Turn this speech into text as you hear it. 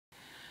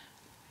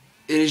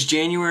It is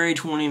January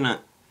 29th.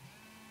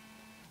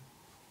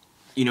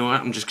 You know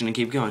what? I'm just going to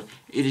keep going.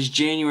 It is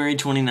January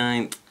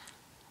 29th,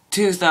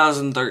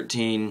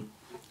 2013.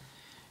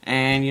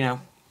 And,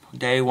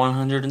 day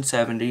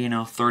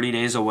 170, 30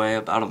 days away,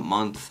 about a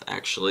month,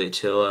 actually,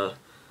 till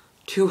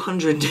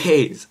 200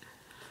 days.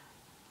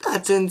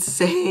 That's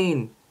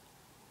insane.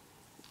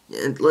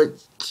 And,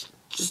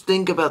 just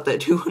think about that.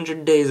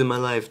 200 days of my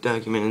life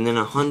document, and then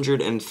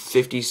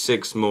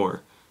 156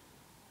 more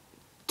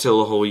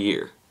till a whole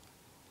year.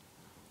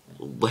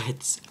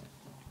 Let's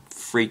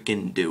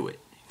freaking do it.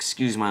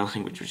 Excuse my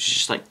language, which is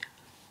just like,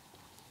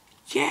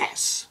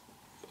 yes.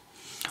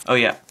 Oh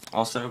yeah,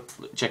 also,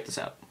 check this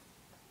out.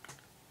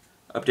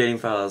 Updating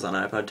files on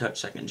iPod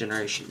Touch 2nd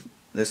generation.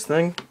 This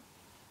thing,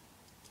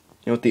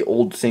 with the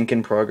old sync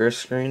in progress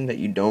screen that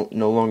you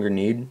no longer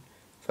need.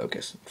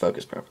 Focus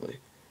properly.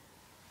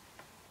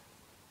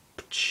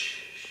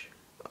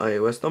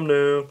 iOS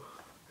thumbnail.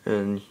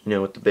 And,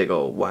 with the big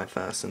old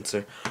Wi-Fi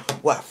sensor.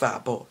 Wi-Fi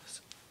boys.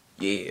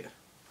 Yeah.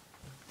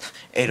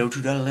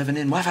 802.11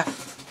 in Wi-Fi.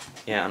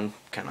 Yeah, I'm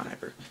kind of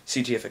hyper.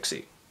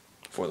 CTFXC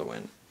for the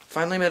win.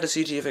 Finally met a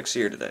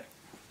CTFXCer today.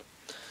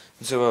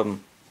 So,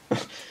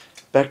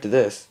 back to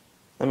this.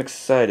 I'm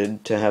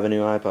excited to have a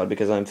new iPod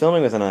because I'm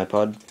filming with an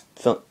iPod.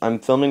 I'm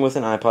filming with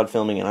an iPod,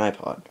 filming an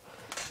iPod.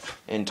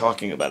 And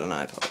talking about an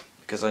iPod.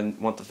 Because I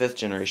want the 5th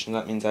generation.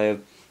 That means I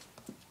have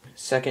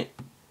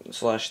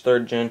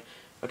 2nd/3rd gen.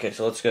 Okay,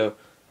 so let's go.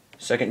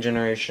 2nd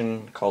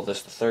generation, call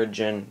this the 3rd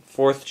gen.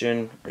 4th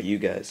gen are you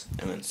guys,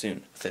 and then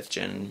soon 5th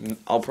gen.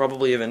 I'll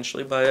probably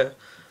eventually buy a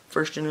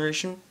 1st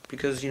generation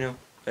because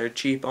they're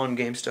cheap on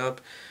GameStop,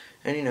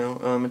 and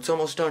it's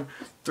almost done.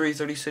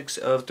 336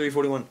 of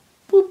 341.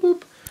 Boop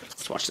boop.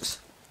 Let's watch this.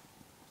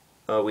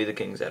 We the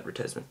King's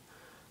advertisement.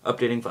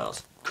 Updating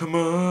files. Come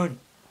on.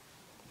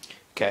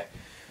 Okay.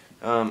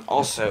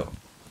 Also,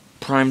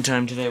 prime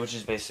time today, which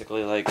is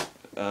basically like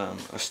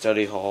a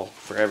study hall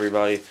for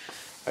everybody.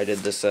 I did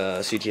this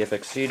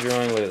CTFXC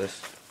drawing. Look at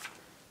this.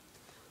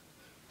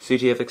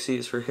 CTFXC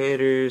is for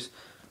haters.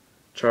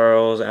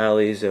 Charles,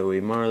 Allie, Zoe,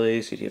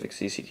 Marley.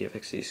 CTFXC,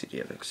 CTFXC,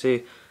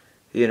 CTFXC.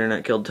 The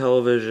internet killed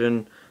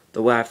television. The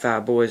Wi-Fi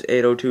boys.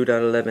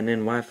 802.11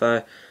 in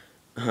Wi-Fi.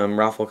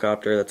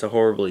 ROFLCOPTER. That's a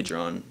horribly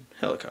drawn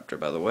helicopter,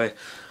 by the way.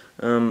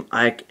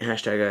 Hashtag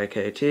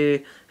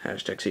IKT.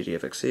 Hashtag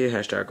CTFXC.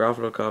 Hashtag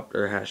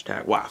ROFLCOPTER.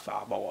 Hashtag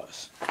Wi-Fi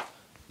boys.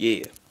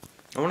 Yeah.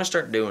 I want to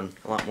start doing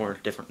a lot more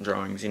different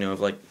drawings, of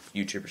like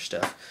YouTuber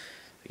stuff.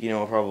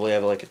 I'll probably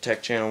have like a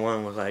tech channel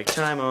one with like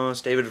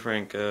Timos, David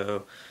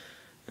DeFranco,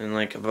 and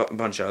like a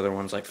bunch of other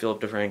ones like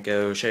Philip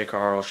DeFranco, Shay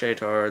Carl, Shay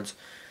Tards.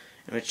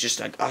 And it's just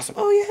like awesome.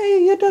 Oh yeah,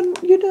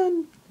 you're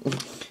done.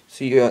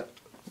 So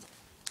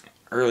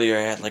earlier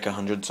I had like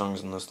 100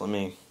 songs on this.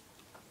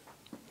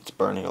 It's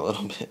burning a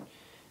little bit.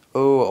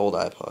 Oh, old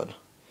iPod.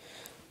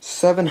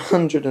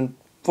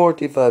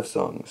 745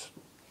 songs.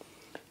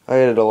 I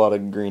added a lot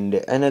of Green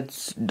Day, and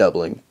it's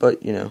doubling, but,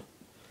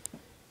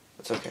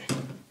 it's okay.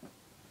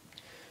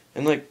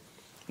 And,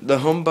 the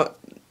home button,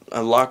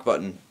 lock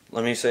button,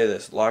 let me say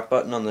this, lock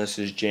button on this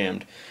is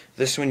jammed.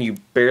 This one, you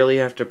barely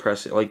have to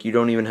press it, you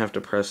don't even have to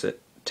press it,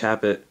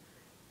 tap it,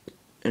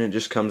 and it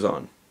just comes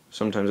on.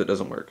 Sometimes it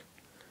doesn't work.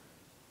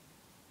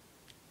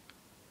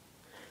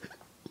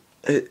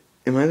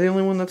 Am I the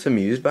only one that's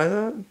amused by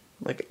that?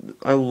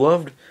 I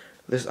loved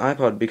this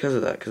iPod because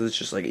of that, because it's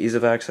just, ease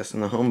of access,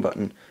 and the home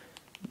button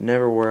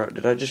never wore out.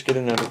 Did I just get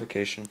a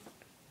notification?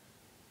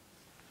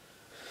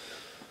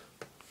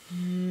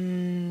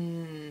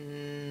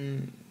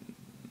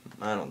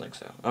 I don't think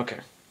so. Okay.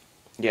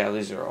 Yeah,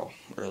 these are all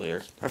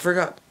earlier. I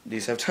forgot.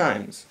 These have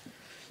times.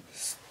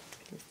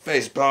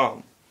 Face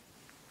bomb.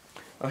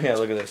 Oh yeah,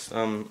 look at this.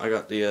 I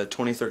got the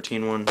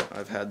 2013 one.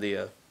 I've had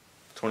the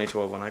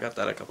 2012 one. I got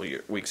that a couple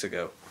weeks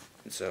ago.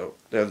 So,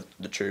 they're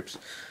the troops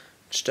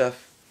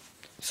stuff.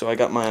 So I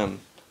got my,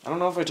 I don't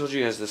know if I told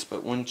you guys this,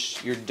 but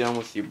once you're done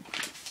with your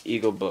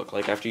Eagle book,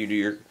 after you do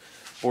your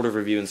board of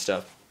review and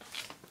stuff,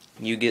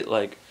 you get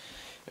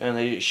and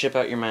they ship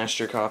out your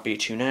master copy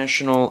to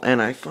National, and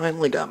I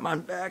finally got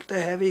mine back,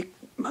 the heavy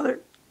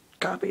mother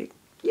copy.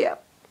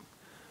 Yep.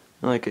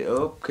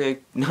 Okay,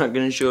 not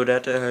gonna show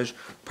that as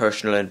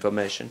personal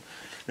information.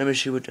 Let me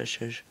see what that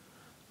says.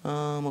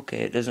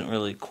 Okay, it doesn't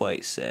really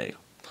quite say.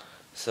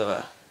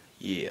 So,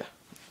 yeah.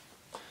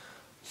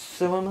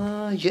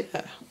 So,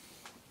 yeah.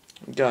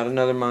 Got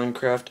another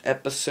Minecraft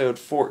episode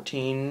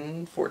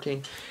 14.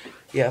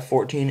 Yeah,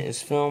 14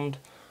 is filmed.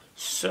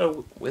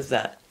 So, with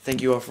that,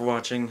 thank you all for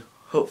watching.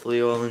 Hopefully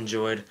you all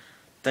enjoyed.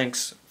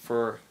 Thanks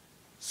for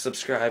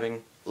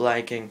subscribing,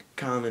 liking,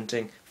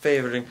 commenting,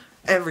 favoriting,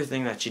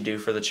 everything that you do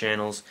for the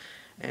channels.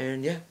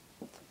 And yeah,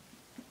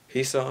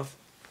 peace off.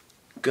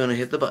 Gonna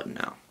hit the button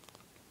now.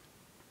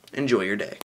 Enjoy your day.